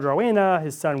 his ward Rowena,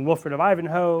 his son Wilfred of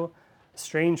Ivanhoe,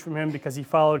 estranged from him because he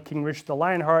followed King Richard the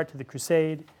Lionheart to the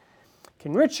Crusade,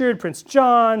 King Richard, Prince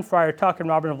John, Friar Tuck, and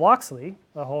Robin of Locksley,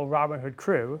 the whole Robin Hood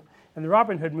crew. And the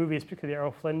Robin Hood movie, particularly the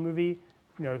Errol Flynn movie,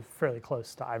 fairly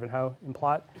close to Ivanhoe in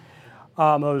plot,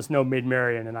 although there's no Maid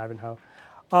Marian in Ivanhoe.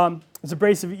 There's a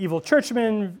brace of evil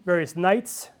churchmen, various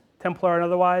knights, Templar and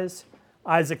otherwise,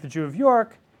 Isaac the Jew of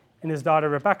York, and his daughter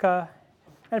Rebecca,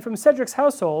 and from Cedric's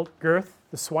household, Gurth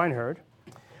the swineherd,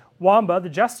 Wamba the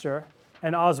jester,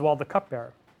 and Oswald the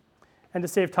cupbearer. And to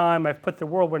save time, I've put the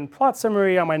whirlwind plot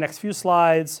summary on my next few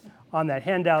slides on that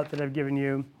handout that I've given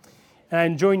you. And I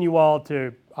enjoin you all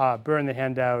to burn the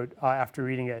handout after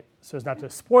reading it, so as not to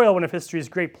spoil one of history's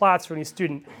great plots for any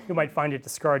student who might find it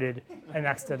discarded and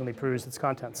accidentally peruse its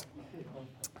contents.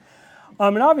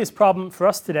 An obvious problem for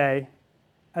us today,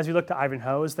 as we look to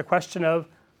Ivanhoe, is the question of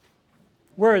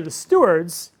where are the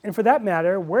stewards, and for that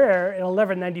matter, where in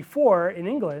 1194 in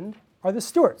England are the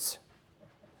Stuarts?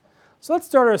 So let's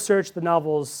start our search at the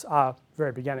novel's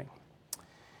very beginning.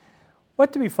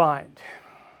 What do we find?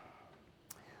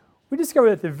 We discover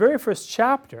that the very first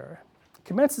chapter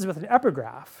commences with an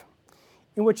epigraph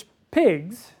in which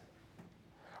pigs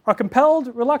are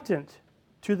compelled reluctant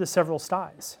to the several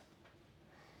sties.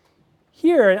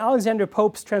 Here, in Alexander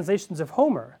Pope's translations of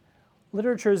Homer,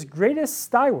 literature's greatest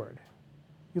styward,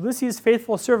 Ulysses'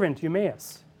 faithful servant,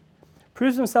 Eumaeus,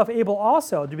 proves himself able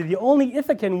also to be the only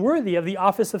Ithacan worthy of the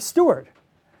office of steward.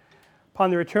 Upon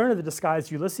the return of the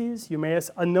disguised Ulysses, Eumaeus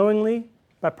unknowingly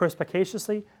but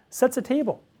perspicaciously sets a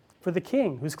table for the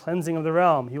king whose cleansing of the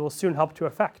realm he will soon help to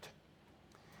effect.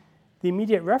 The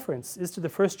immediate reference is to the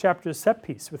first chapter's set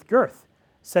piece with Gurth,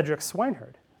 Cedric's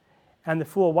swineherd, and the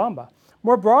fool Wamba.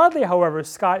 More broadly, however,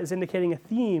 Scott is indicating a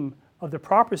theme of the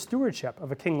proper stewardship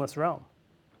of a kingless realm.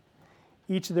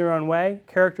 Each in their own way,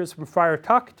 characters from Friar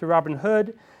Tuck to Robin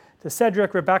Hood to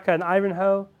Cedric, Rebecca, and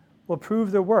Ivanhoe will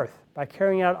prove their worth by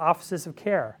carrying out offices of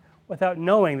care without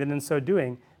knowing that in so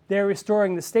doing, they are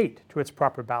restoring the state to its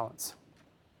proper balance.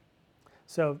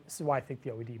 So this is why I think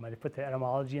the OED might have put the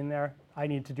etymology in there. I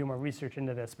need to do more research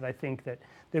into this, but I think that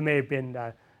there may have been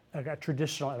a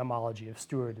traditional etymology of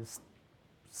steward as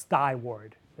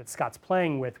styward that Scott's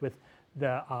playing with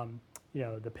the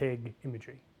the pig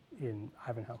imagery in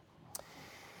Ivanhoe.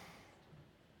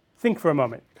 Think for a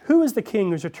moment. Who is the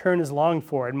king whose return is longed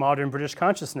for in modern British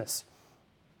consciousness?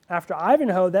 After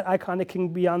Ivanhoe, that iconic king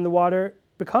beyond the water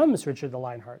becomes Richard the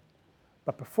Lionheart.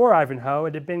 But before Ivanhoe,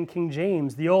 it had been King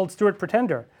James, the old Stuart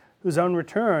pretender, whose own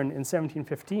return in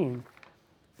 1715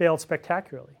 failed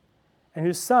spectacularly, and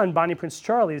whose son, Bonnie Prince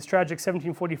Charlie's tragic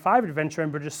 1745 adventure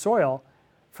on British soil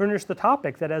furnished the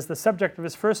topic that, as the subject of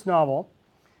his first novel,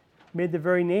 made the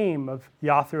very name of the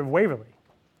author of Waverley,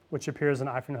 which appears on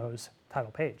Ivanhoe's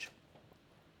title page.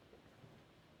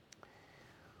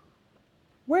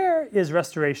 Where is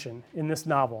restoration in this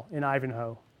novel, in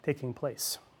Ivanhoe, taking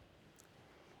place?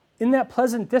 In that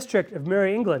pleasant district of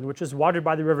Merry England, which is watered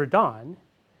by the River Don,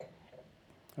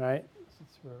 right?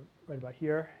 Since we're right about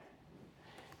here.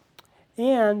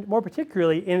 And more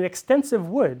particularly, in an extensive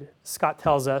wood, Scott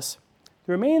tells us,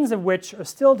 the remains of which are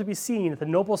still to be seen at the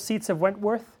noble seats of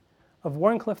Wentworth, of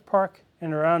Warncliffe Park,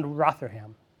 and around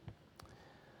Rotherham.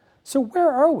 So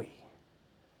where are we?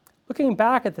 Looking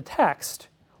back at the text,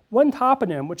 one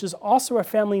toponym, which is also a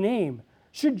family name,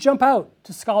 should jump out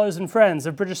to scholars and friends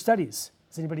of British studies.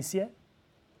 Does anybody see it?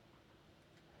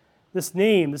 This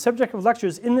name, the subject of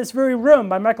lectures in this very room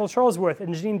by Michael Charlesworth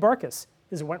and Janine Barkis,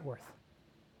 is Wentworth.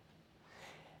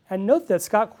 And note that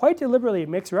Scott quite deliberately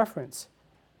makes reference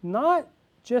not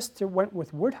just to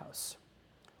Wentworth Woodhouse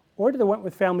or to the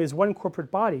Wentworth family as one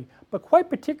corporate body, but quite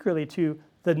particularly to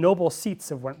the noble seats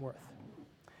of Wentworth.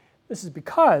 This is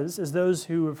because, as those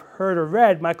who have heard or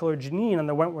read Michael or Janine on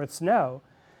the Wentworths know,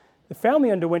 the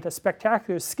family underwent a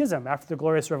spectacular schism after the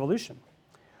Glorious Revolution,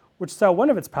 which saw one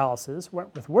of its palaces,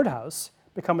 Wentworth Woodhouse,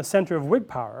 become a center of Whig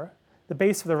power, the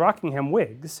base of the Rockingham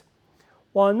Whigs,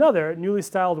 while another, newly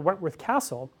styled Wentworth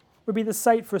Castle, would be the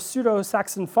site for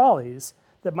pseudo-Saxon follies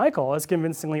that Michael has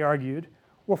convincingly argued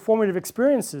were formative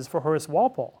experiences for Horace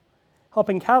Walpole,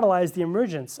 helping catalyze the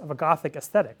emergence of a Gothic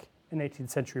aesthetic in 18th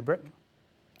century Britain.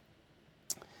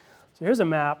 So here's a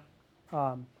map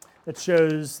that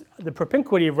shows the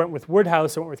propinquity of Wentworth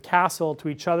Woodhouse and Wentworth Castle to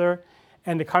each other,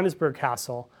 and to Conisburgh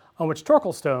Castle, on which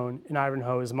Torquilstone in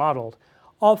Ivanhoe is modeled,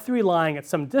 all three lying at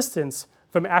some distance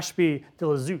from Ashby de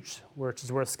la Zouch, which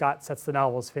is where Scott sets the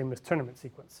novel's famous tournament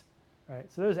sequence. Right?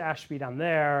 So there's Ashby down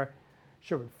there.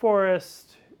 Sherwood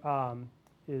Forest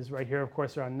is right here, of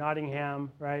course, around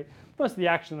Nottingham. Right? Most of the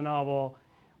action of the novel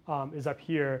is up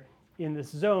here in this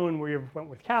zone where you have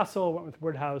Wentworth Castle, Wentworth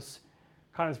Woodhouse,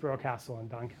 Conisbrough Castle, and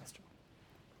Doncaster.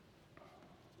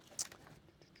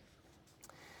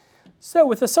 So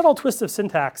with a subtle twist of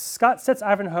syntax, Scott sets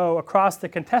Ivanhoe across the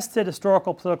contested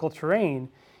historical political terrain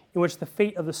in which the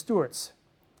fate of the Stuarts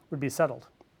would be settled.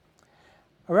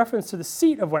 A reference to the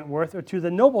seat of Wentworth or to the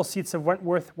noble seats of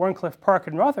Wentworth, Warncliffe Park,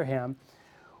 and Rotherham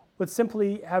would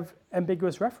simply have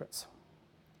ambiguous reference.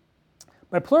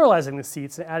 By pluralizing the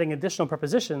seats and adding additional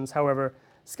prepositions, however,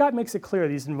 Scott makes it clear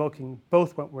that he's invoking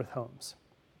both Wentworth homes.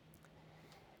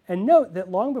 And note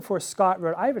that long before Scott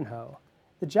wrote Ivanhoe,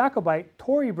 the Jacobite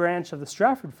Tory branch of the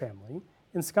Strafford family,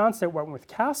 ensconced at Wentworth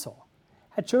Castle,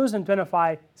 had chosen to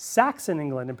identify Saxon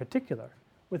England in particular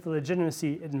with the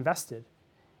legitimacy it invested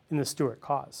in the Stuart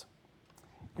cause.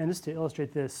 And just to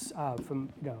illustrate this from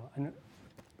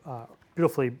a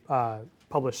beautifully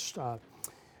published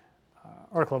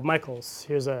article of Michael's,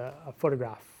 here's a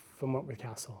photograph from Wentworth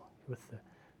Castle with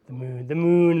the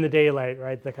moon and the daylight,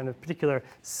 right? The kind of particular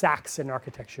Saxon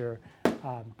architecture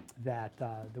that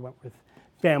the Wentworth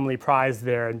family prized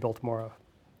there and built more of.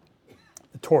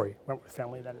 The Tory Wentworth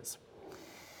family, that is.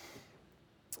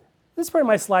 This part of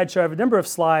my slideshow, I have a number of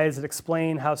slides that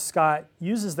explain how Scott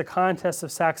uses the contests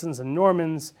of Saxons and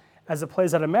Normans as it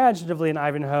plays out imaginatively in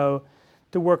Ivanhoe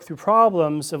to work through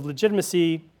problems of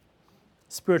legitimacy,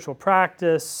 spiritual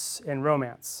practice, and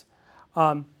romance.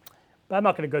 But But I'm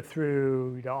not going to go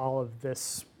through all of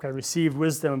this kind of received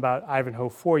wisdom about Ivanhoe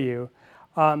for you.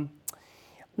 I'm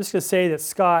just going to say that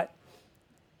Scott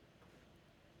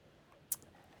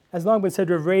has long been said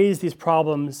to have raised these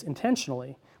problems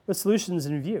intentionally with solutions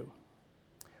in view.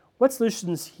 What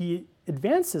solutions he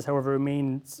advances, however,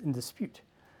 remains in dispute,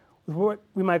 with what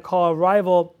we might call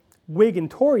rival Whig and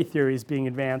Tory theories being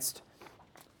advanced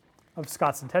of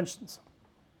Scott's intentions.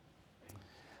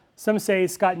 Some say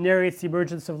Scott narrates the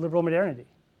emergence of liberal modernity.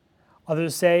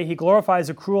 Others say he glorifies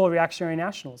a cruel reactionary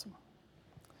nationalism.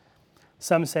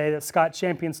 Some say that Scott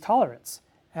champions tolerance,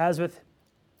 as with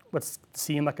what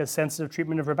seemed like a sensitive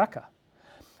treatment of Rebecca.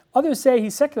 Others say he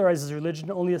secularizes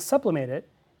religion only to sublimate it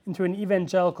into an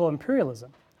evangelical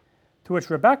imperialism, to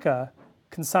which Rebecca,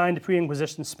 consigned to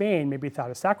pre-Inquisition Spain, may be thought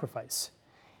a sacrifice.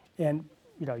 And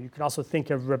you can also think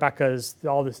of Rebecca's,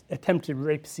 all the attempted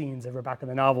rape scenes of Rebecca in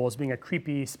the novel as being a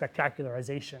creepy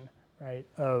spectacularization, right,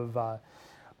 of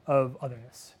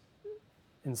otherness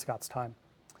in Scott's time.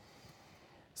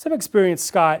 Some experience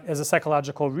Scott as a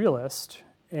psychological realist,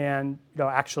 and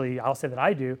actually I'll say that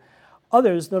I do.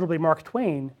 Others, notably Mark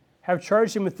Twain, have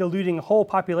charged him with deluding whole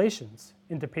populations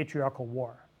into patriarchal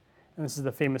war. And this is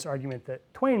the famous argument that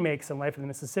Twain makes in Life in the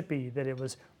Mississippi, that it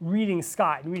was reading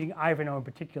Scott and reading Ivanhoe in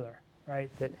particular,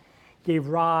 right, that gave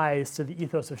rise to the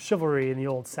ethos of chivalry in the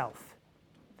Old South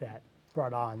that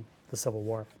brought on the Civil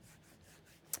War.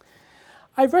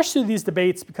 I've rushed through these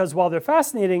debates because while they're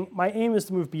fascinating, my aim is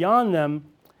to move beyond them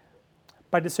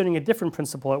by discerning a different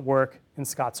principle at work in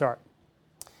Scott's art.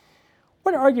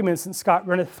 What arguments in Scott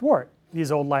run athwart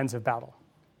these old lines of battle?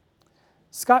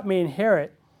 Scott may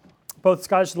inherit both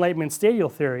Scottish Enlightenment stadial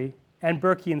theory and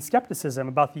Burkean skepticism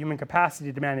about the human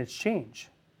capacity to manage change.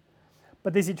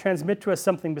 But does he transmit to us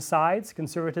something besides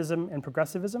conservatism and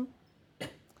progressivism?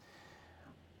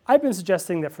 I've been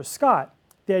suggesting that for Scott,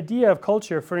 the idea of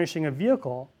culture furnishing a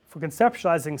vehicle for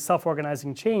conceptualizing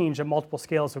self-organizing change at multiple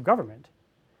scales of government,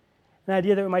 an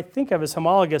idea that we might think of as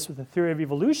homologous with the theory of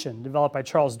evolution developed by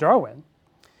Charles Darwin,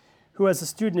 who as a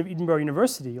student of Edinburgh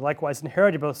University likewise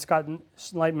inherited both Scottish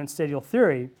Enlightenment stadial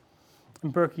theory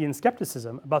and Burkean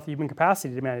skepticism about the human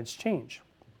capacity to manage change.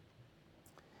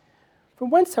 From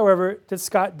whence, however, did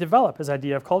Scott develop his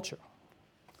idea of culture?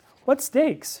 What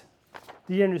stakes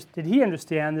did he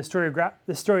understand the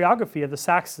historiography of the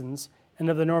Saxons and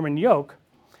of the Norman yoke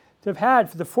to have had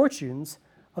for the fortunes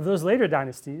of those later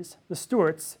dynasties, the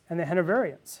Stuarts and the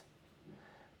Hanoverians?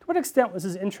 To what extent was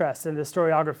his interest in the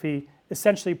historiography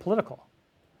essentially political?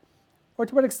 Or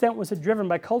to what extent was it driven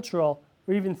by cultural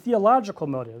or even theological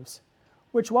motives,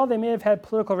 which, while they may have had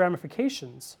political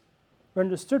ramifications, were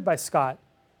understood by Scott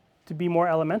to be more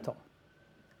elemental?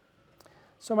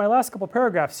 So in my last couple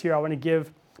paragraphs here, I want to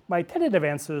give my tentative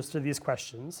answers to these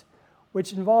questions,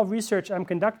 which involve research I'm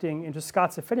conducting into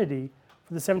Scott's affinity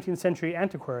for the 17th century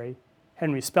antiquary,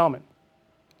 Henry Spelman.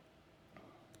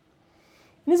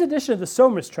 In his edition of the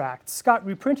Somers Tract, Scott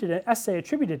reprinted an essay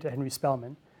attributed to Henry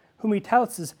Spelman, whom he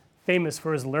touts as famous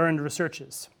for his learned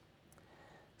researches.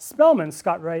 Spelman,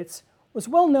 Scott writes, was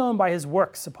well known by his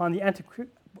works upon the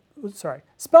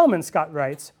Spelman, Scott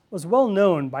writes, was well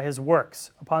known by his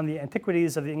works upon the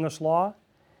antiquities of the English law,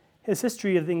 his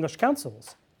history of the English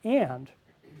councils, and,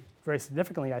 very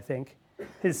significantly, I think,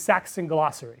 his Saxon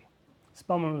glossary.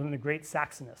 Spelman was one of the great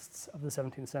Saxonists of the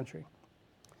 17th century.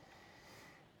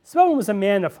 Spelman was a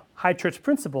man of high church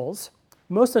principles,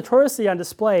 most notoriously on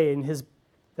display in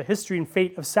The History and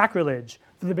Fate of Sacrilege,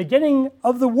 from the beginning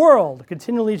of the world,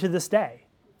 continually to this day,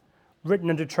 written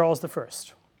under Charles I.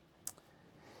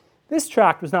 This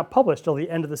tract was not published till the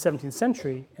end of the 17th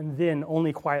century, and then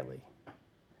only quietly.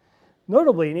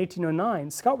 Notably, in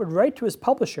 1809, Scott would write to his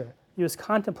publisher he was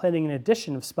contemplating an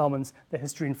edition of Spelman's The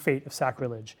History and Fate of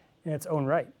Sacrilege in its own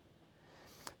right.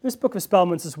 This book of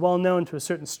Spelman's is well known to a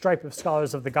certain stripe of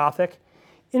scholars of the Gothic.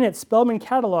 In it, Spelman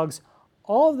catalogues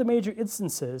all of the major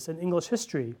instances in English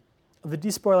history of the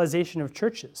despoilization of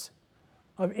churches,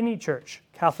 of any church,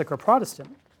 Catholic or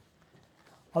Protestant,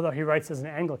 although he writes as an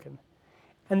Anglican,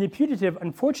 and the putative,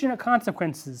 unfortunate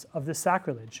consequences of this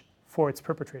sacrilege for its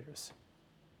perpetrators.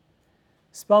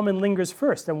 Spelman lingers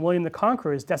first on William the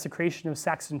Conqueror's desecration of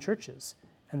Saxon churches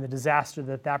and the disaster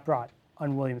that brought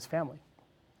on William's family.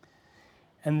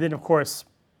 And then, of course,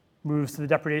 moves to the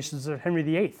depredations of Henry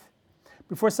VIII,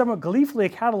 before somewhat gleefully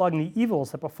cataloging the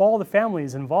evils that befall the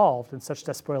families involved in such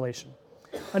despoliation,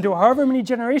 until however many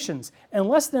generations,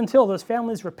 unless and until those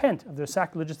families repent of their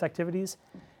sacrilegious activities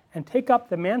and take up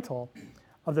the mantle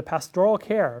of the pastoral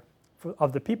care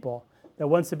of the people that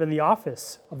once had been the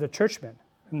office of the churchmen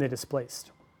whom they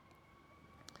displaced.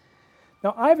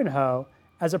 Now, Ivanhoe,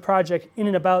 as a project in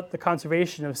and about the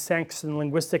conservation of Saxon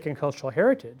linguistic and cultural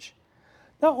heritage,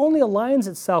 not only aligns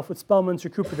itself with Spellman's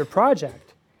recuperative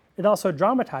project, it also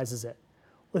dramatizes it,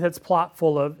 with its plot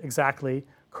full of, exactly,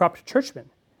 corrupt churchmen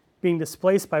being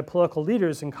displaced by political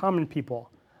leaders and common people,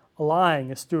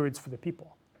 allying as stewards for the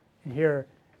people. And here,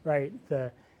 right,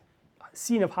 the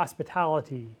scene of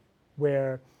hospitality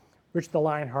where Richard the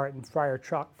Lionheart and Friar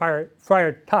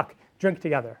Tuck drink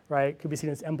together, right, could be seen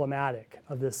as emblematic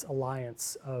of this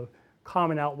alliance of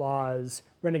common outlaws,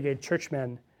 renegade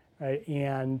churchmen, right,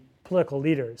 and political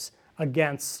leaders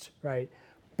against, right,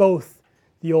 both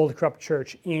the old corrupt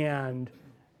church and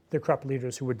the corrupt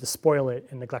leaders who would despoil it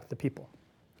and neglect the people.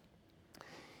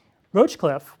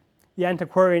 Rochecliffe, the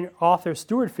antiquarian author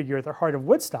steward figure at the heart of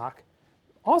Woodstock,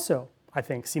 also, I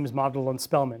think, seems modeled on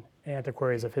Spellman and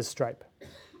antiquaries of his stripe.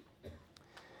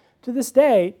 To this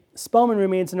day, Spellman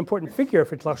remains an important figure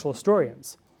for intellectual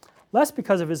historians, less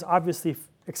because of his obviously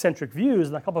eccentric views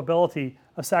and the culpability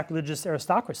of sacrilegious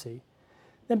aristocracy,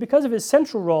 than because of his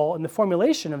central role in the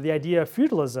formulation of the idea of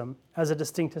feudalism as a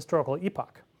distinct historical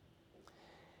epoch.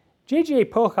 J.G.A.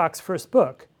 Pocock's first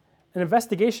book, An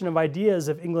Investigation of Ideas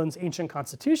of England's Ancient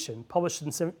Constitution, published in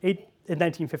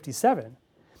 1957,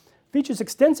 features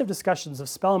extensive discussions of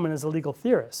Spellman as a legal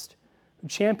theorist who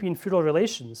championed feudal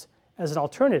relations as an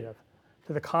alternative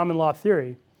to the common law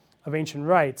theory of ancient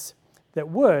rights that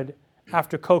would,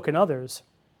 after Coke and others,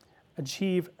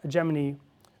 achieve hegemony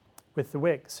with the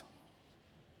Whigs.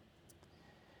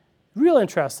 The real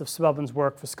interest of Spellman's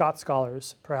work for Scots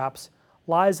scholars, perhaps,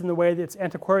 lies in the way that its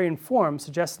antiquarian form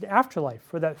suggests an afterlife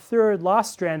for that third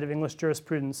lost strand of English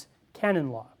jurisprudence,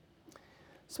 canon law.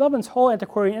 Spellman's whole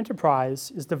antiquarian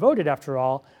enterprise is devoted, after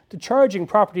all, to charging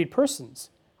propertied persons,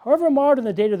 however modern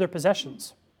the date of their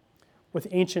possessions, with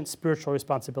ancient spiritual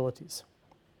responsibilities.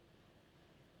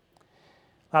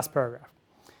 Last paragraph.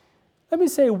 Let me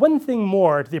say one thing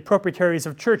more to the appropriataries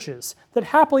of churches that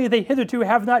happily they hitherto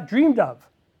have not dreamed of,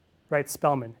 writes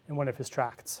Spellman in one of his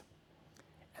tracts.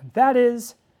 And that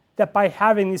is that by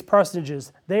having these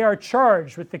parsonages, they are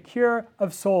charged with the cure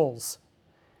of souls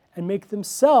and make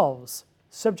themselves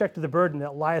subject to the burden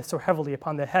that lieth so heavily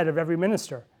upon the head of every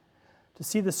minister, to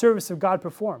see the service of God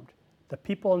performed, the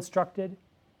people instructed,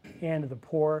 and the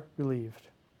poor relieved.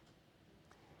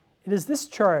 It is this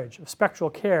charge of spectral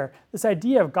care, this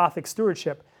idea of Gothic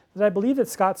stewardship, that I believe that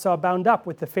Scott saw bound up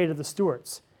with the fate of the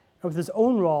Stuarts, and with his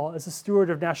own role as a steward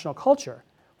of national culture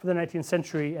for the 19th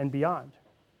century and beyond.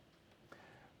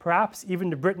 Perhaps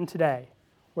even to Britain today,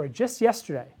 where just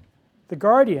yesterday, The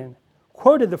Guardian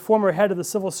quoted the former head of the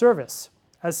civil service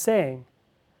as saying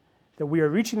that we are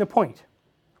reaching the point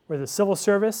where the civil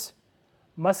service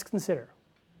must consider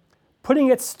putting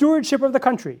its stewardship of the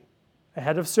country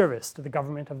ahead of service to the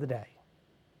government of the day.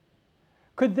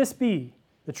 Could this be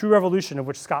the true revolution of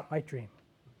which Scott might dream?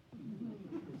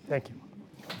 Thank you.